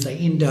people is they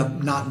end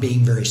up not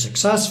being very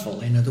successful.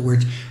 In other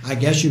words, I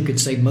guess you could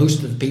say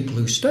most of the people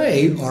who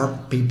stay are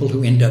people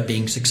who end up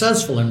being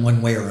successful in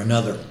one way or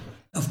another.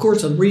 Of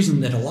course, the reason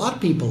that a lot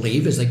of people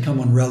leave is they come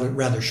on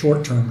rather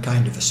short-term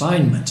kind of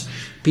assignments.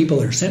 People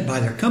that are sent by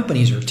their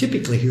companies are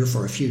typically here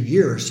for a few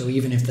years, so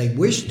even if they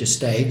wish to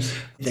stay,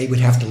 they would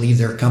have to leave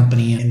their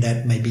company, and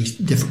that may be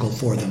difficult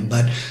for them.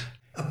 But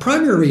a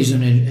primary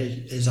reason,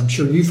 as I'm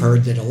sure you've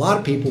heard, that a lot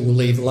of people will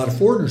leave, a lot of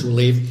foreigners will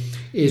leave,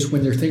 is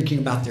when they're thinking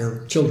about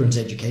their children's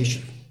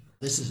education.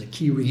 This is a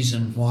key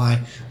reason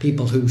why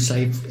people who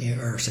say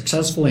are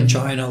successful in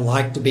China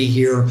like to be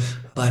here,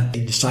 but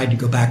they decide to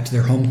go back to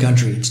their home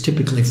country. It's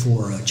typically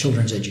for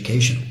children's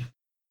education.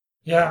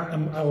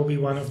 Yeah, I will be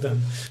one of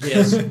them.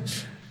 Yes.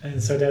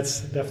 And so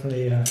that's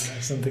definitely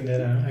something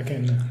that I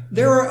can...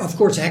 There are, of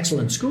course,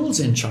 excellent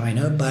schools in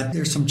China, but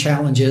there's some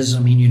challenges.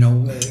 I mean,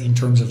 in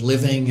terms of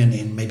living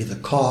and maybe the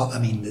cost. I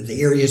mean, the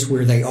areas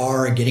where they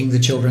are, getting the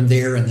children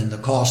there, and then the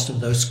cost of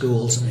those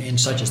schools and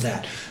such as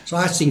that. So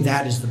I see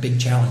that as the big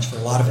challenge for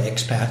a lot of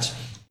expats,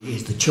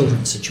 is the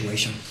children's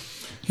situation.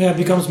 Yeah, it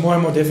becomes more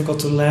and more difficult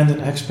to land an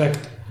expat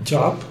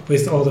job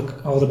with all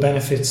the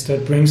benefits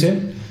that brings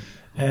in.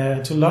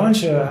 To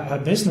launch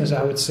a business,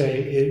 I would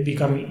say, it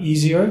becoming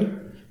easier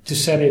to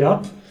set it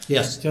up.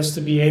 Yes. Just to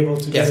be able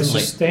to get a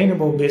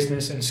sustainable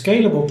business and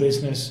scalable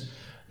business,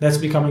 that's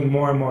becoming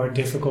more and more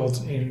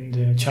difficult in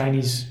the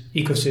Chinese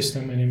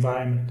ecosystem and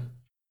environment.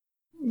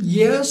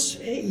 Yes.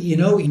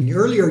 In the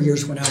earlier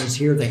years when I was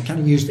here, they kind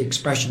of used the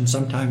expression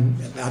sometime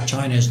about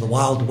China as the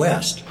Wild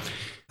West.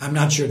 I'm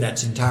not sure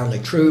that's entirely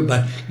true,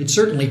 but it's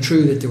certainly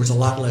true that there was a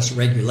lot less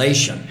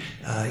regulation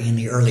in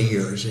the early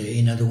years.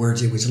 In other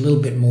words, it was a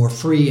little bit more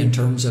free in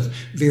terms of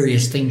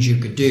various things you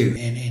could do.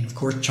 And of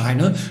course,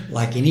 China,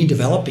 like any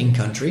developing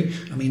country,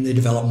 they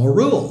develop more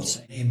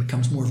rules. It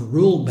becomes more of a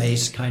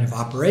rule-based kind of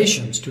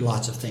operations to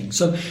lots of things.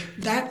 So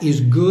that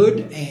is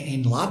good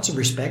in lots of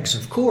respects,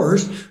 of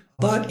course.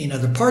 But in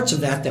other parts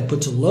of that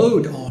puts a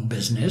load on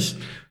business.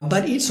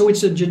 But it's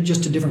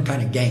just a different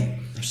kind of game.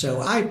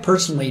 So I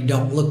personally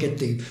don't look at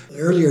the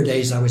earlier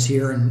days I was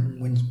here, and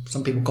when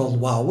some people call it the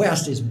Wild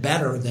West, is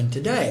better than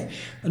today.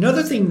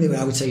 Another thing that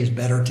I would say is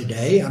better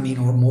today,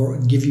 or more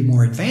give you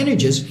more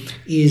advantages,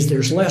 is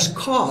there's less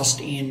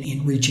cost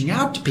in reaching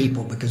out to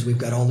people because we've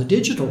got all the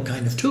digital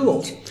kind of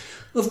tools.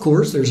 Of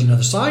course, there's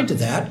another side to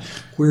that,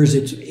 whereas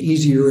it's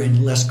easier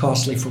and less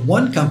costly for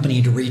one company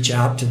to reach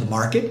out to the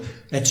market.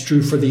 That's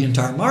true for the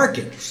entire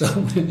market. So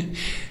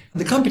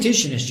the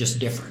competition is just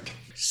different.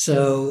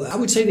 So I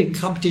would say the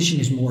competition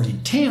is more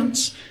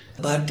intense,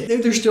 but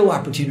there's still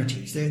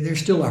opportunities. There's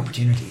still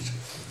opportunities.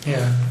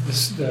 Yeah,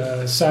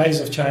 the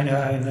size of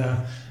China and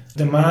the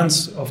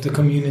demands of the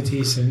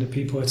communities and the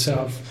people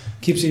itself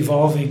keeps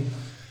evolving.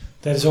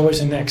 There's always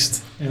a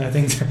next, and I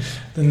think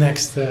the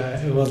next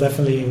will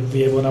definitely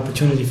be an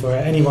opportunity for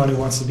anyone who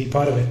wants to be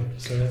part of it.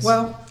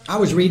 So I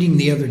was reading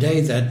the other day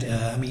that,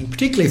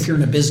 particularly if you're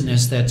in a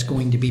business that's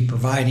going to be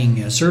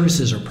providing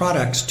services or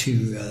products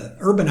to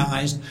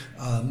urbanized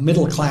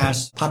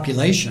middle-class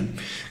population,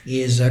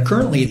 is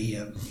currently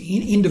the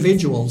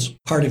individuals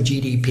part of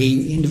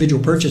GDP,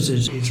 individual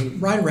purchases, is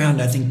right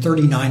around, I think,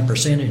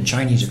 39% in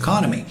Chinese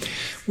economy.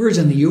 Whereas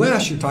in the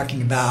U.S., you're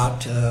talking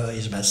about,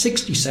 is about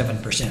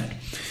 67%.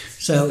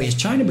 So as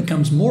China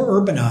becomes more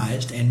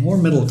urbanized and more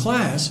middle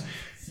class,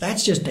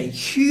 that's just a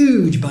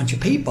huge bunch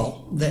of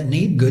people that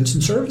need goods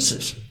and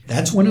services.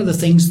 That's one of the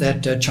things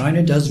that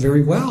China does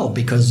very well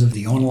because of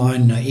the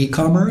online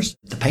e-commerce,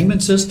 the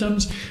payment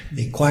systems,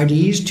 the quite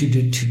ease to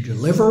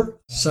deliver.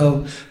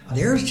 So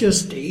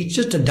it's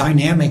just a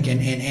dynamic,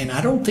 and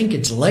I don't think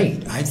it's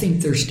late. I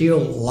think there's still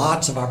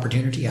lots of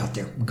opportunity out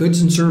there,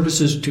 goods and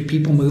services to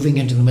people moving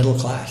into the middle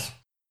class.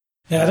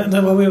 Yeah,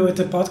 with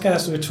the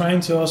podcast, we're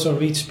trying to also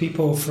reach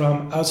people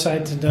from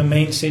outside the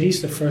main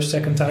cities, the first,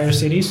 second tier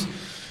cities.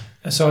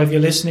 So if you're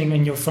listening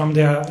and you're from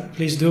there,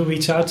 please do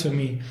reach out to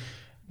me.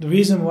 The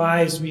reason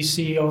why is we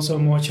see also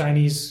more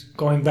Chinese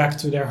going back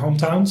to their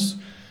hometowns.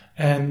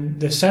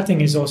 And the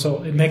setting is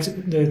also,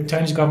 the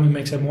Chinese government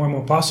makes it more and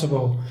more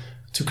possible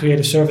to create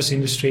a service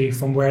industry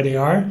from where they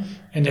are.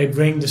 And they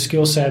bring the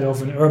skill set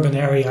of an urban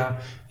area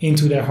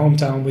into their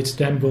hometown, which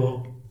then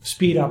will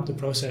speed up the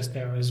process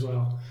there as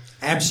well.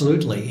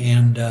 Absolutely.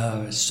 And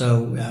you're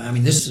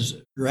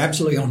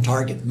absolutely on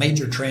target,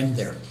 major trend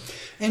there.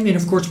 And then,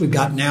 of course, we've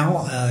got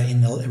now,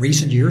 in the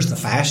recent years, the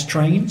fast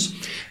trains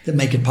that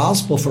make it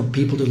possible for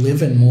people to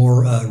live in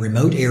more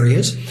remote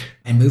areas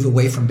and move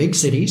away from big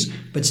cities,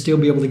 but still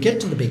be able to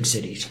get to the big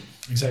cities.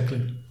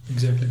 Exactly,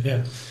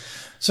 yeah.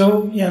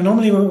 So,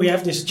 normally we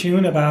have this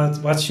tune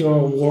about what's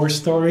your war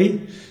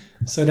story.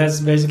 So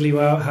that's basically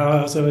how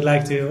I also would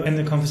like to end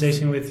the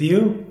conversation with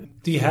you.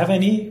 Do you have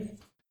any?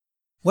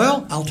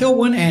 Well, I'll tell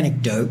one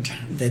anecdote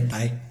that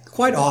I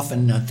quite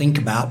often think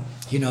about.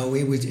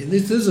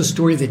 This is a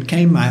story that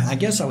came, I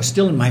guess I was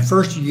still in my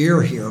first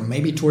year here,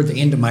 maybe toward the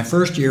end of my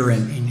first year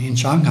in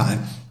Shanghai.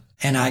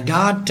 And I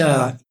got,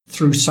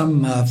 through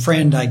some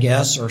friend, I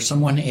guess, or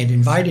someone had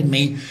invited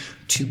me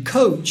to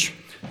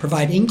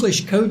provide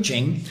English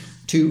coaching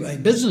to a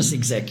business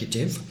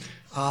executive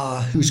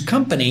whose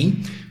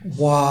company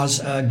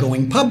was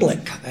going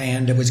public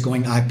and it was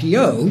going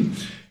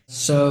IPO.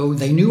 So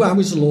they knew I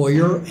was a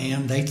lawyer,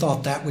 and they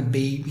thought that would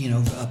be,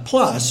 a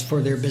plus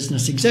for their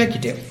business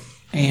executive.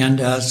 And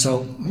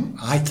so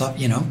I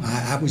thought,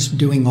 I was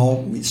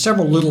doing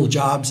several little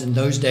jobs in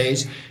those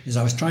days as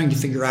I was trying to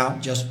figure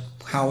out just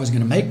how I was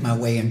going to make my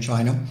way in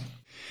China.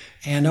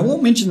 And I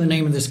won't mention the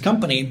name of this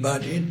company,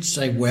 but it's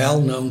a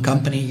well-known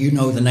company. You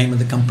know the name of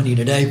the company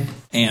today.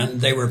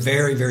 And they were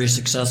very, very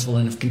successful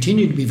and have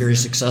continued to be very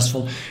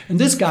successful. And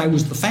this guy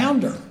was the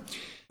founder,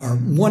 or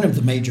one of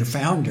the major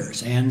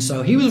founders. And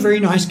so he was a very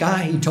nice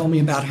guy. He told me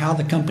about how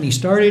the company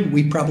started.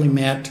 We probably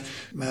met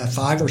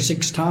 5 or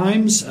 6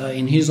 times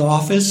in his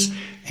office.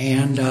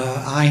 And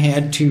I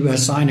had to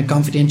sign a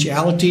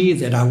confidentiality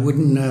that I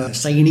wouldn't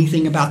say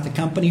anything about the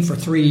company for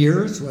 3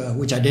 years,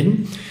 which I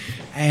didn't.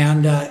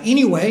 And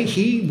anyway,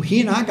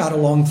 he and I got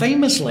along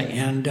famously.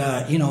 And,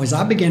 as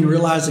I began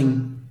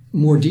realizing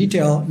more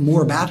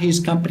about his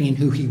company and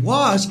who he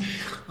was,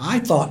 I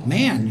thought,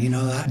 man,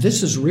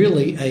 this is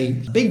really a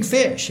big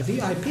fish, a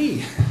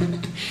VIP.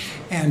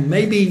 And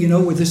maybe,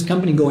 with this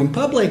company going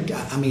public,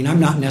 I'm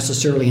not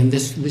necessarily in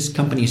this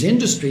company's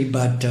industry,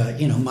 but,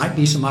 might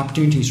be some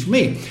opportunities for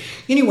me.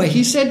 Anyway,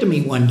 he said to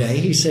me one day,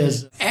 he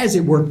says, as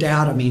it worked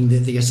out,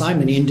 the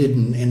assignment ended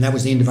and that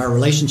was the end of our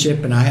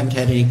relationship, and I haven't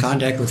had any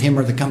contact with him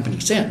or the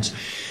company since.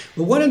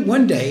 But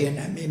one day,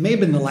 and it may have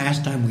been the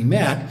last time we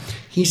met,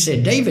 he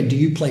said, David, do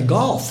you play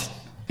golf?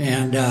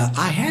 And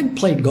I had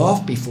played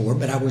golf before,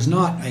 but I was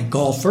not a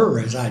golfer,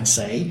 as I'd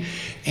say.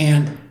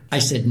 And I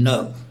said,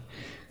 no.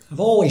 I've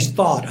always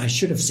thought I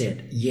should have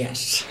said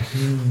yes.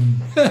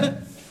 Yeah.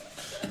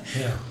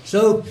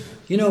 So,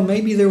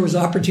 maybe there was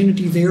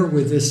opportunity there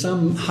with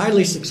some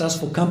highly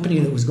successful company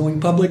that was going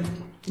public.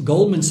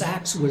 Goldman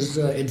Sachs was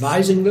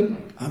advising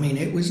them.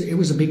 It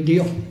was a big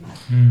deal.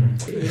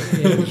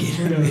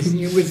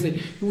 It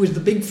was the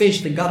big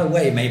fish that got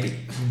away, maybe.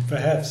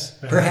 Perhaps.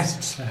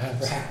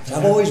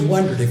 I've always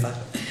wondered if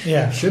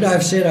should I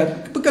have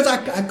said, because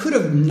I could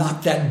have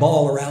knocked that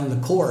ball around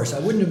the course. I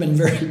wouldn't have been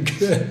very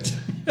good.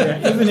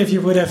 Even if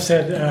you would have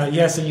said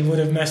yes and you would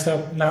have messed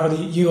up, now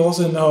you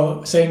also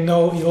know, saying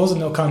no, you also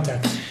know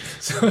context.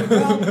 So.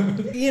 Well,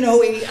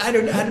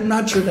 I'm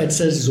not sure that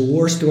says it's a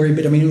war story,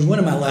 but it was one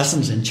of my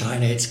lessons in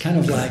China. It's kind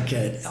of like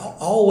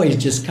always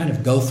just kind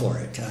of go for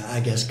it, I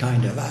guess,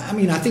 kind of.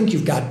 I think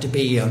you've got to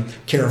be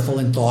careful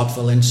and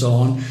thoughtful and so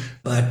on,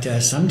 but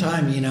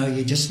sometimes,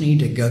 you just need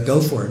to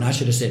go for it. And I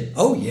should have said,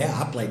 oh, yeah,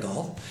 I play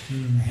golf.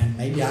 And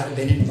maybe I'd have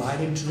been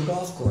invited to the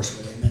golf course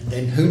with him. And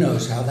then who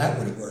knows how that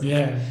would have worked.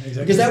 Yeah,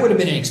 exactly. Because that would have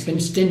been an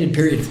extended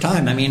period of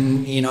time.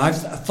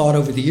 I've thought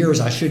over the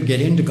years I should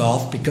get into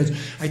golf because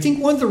I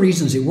think one of the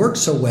reasons it works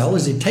so well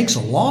is it takes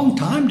a long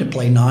time to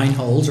play 9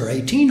 holes or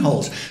 18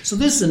 holes. So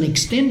this is an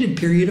extended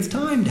period of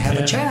time to have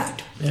a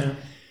chat. Yeah.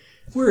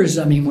 Whereas,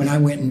 when I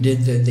went and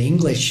did the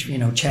English,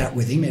 chat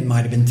with him, it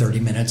might have been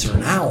 30 minutes or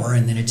an hour,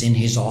 and then it's in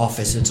his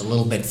office. It's a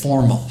little bit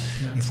formal.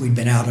 Yeah. If we'd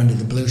been out under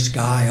the blue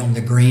sky on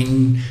the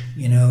green,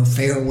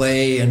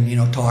 fairway and,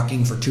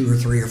 talking for 2 or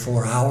 3 or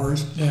 4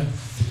 hours. Yeah.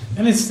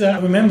 And it's, I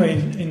remember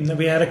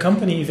we had a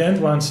company event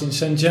once in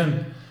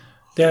Shenzhen.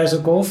 There's a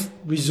golf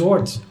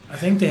resort. I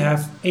think they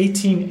have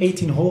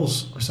 18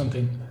 holes or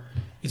something.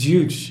 It's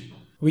huge.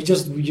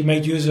 You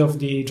made use of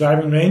the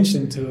driving range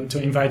and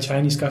to invite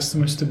Chinese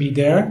customers to be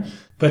there.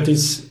 But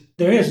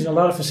there is a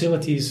lot of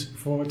facilities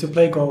to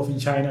play golf in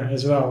China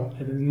as well.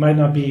 It might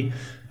not be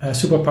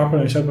super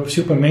popular,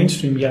 super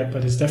mainstream yet,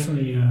 but it's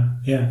definitely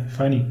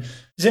funny.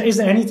 Is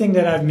there anything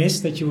that I've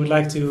missed that you would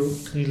like to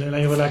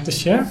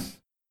share?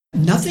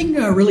 Nothing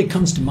really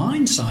comes to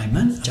mind,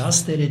 Simon.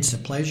 Just that it's a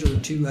pleasure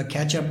to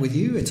catch up with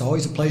you. It's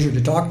always a pleasure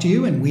to talk to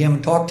you, and we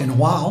haven't talked in a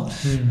while.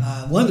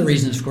 One of the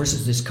reasons, of course,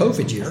 is this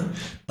COVID year.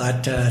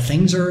 But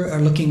things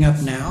are looking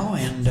up now,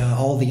 and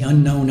all the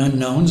unknown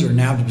unknowns are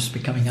now just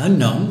becoming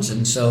unknowns.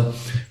 And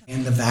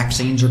the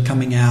vaccines are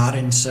coming out.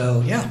 And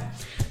so,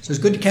 So it's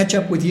good to catch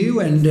up with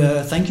you, and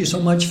thank you so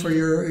much for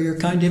your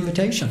kind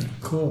invitation.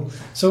 Cool.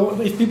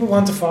 So if people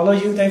want to follow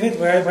you, David,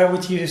 where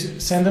would you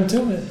send them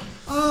to?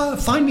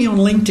 Find me on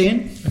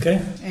LinkedIn.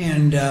 Okay.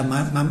 And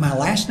my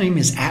last name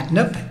is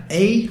Atnip,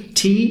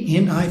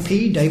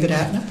 A-T-N-I-P, David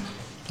Atnip.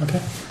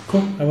 Okay,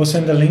 cool. I will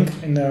send a link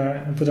and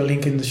put a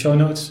link in the show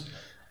notes.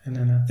 And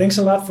then thanks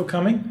a lot for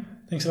coming.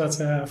 Thanks a lot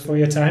for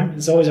your time.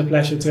 It's always a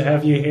pleasure to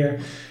have you here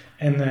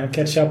and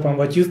catch up on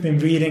what you've been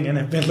reading and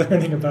have been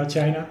learning about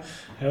China.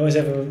 I always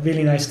have a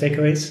really nice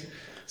takeaways.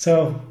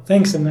 So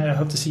thanks, and I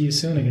hope to see you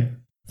soon again.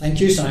 Thank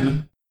you,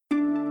 Simon.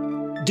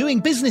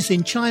 Doing business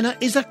in China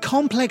is a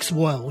complex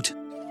world.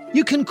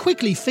 You can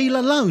quickly feel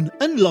alone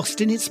and lost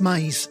in its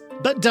maze.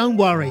 But don't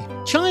worry,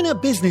 China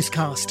Business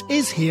Cast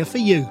is here for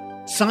you.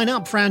 Sign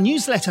up for our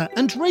newsletter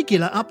and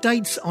regular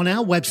updates on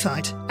our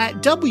website at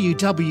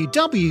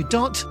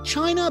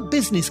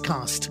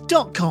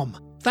www.chinabusinesscast.com.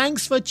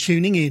 Thanks for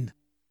tuning in.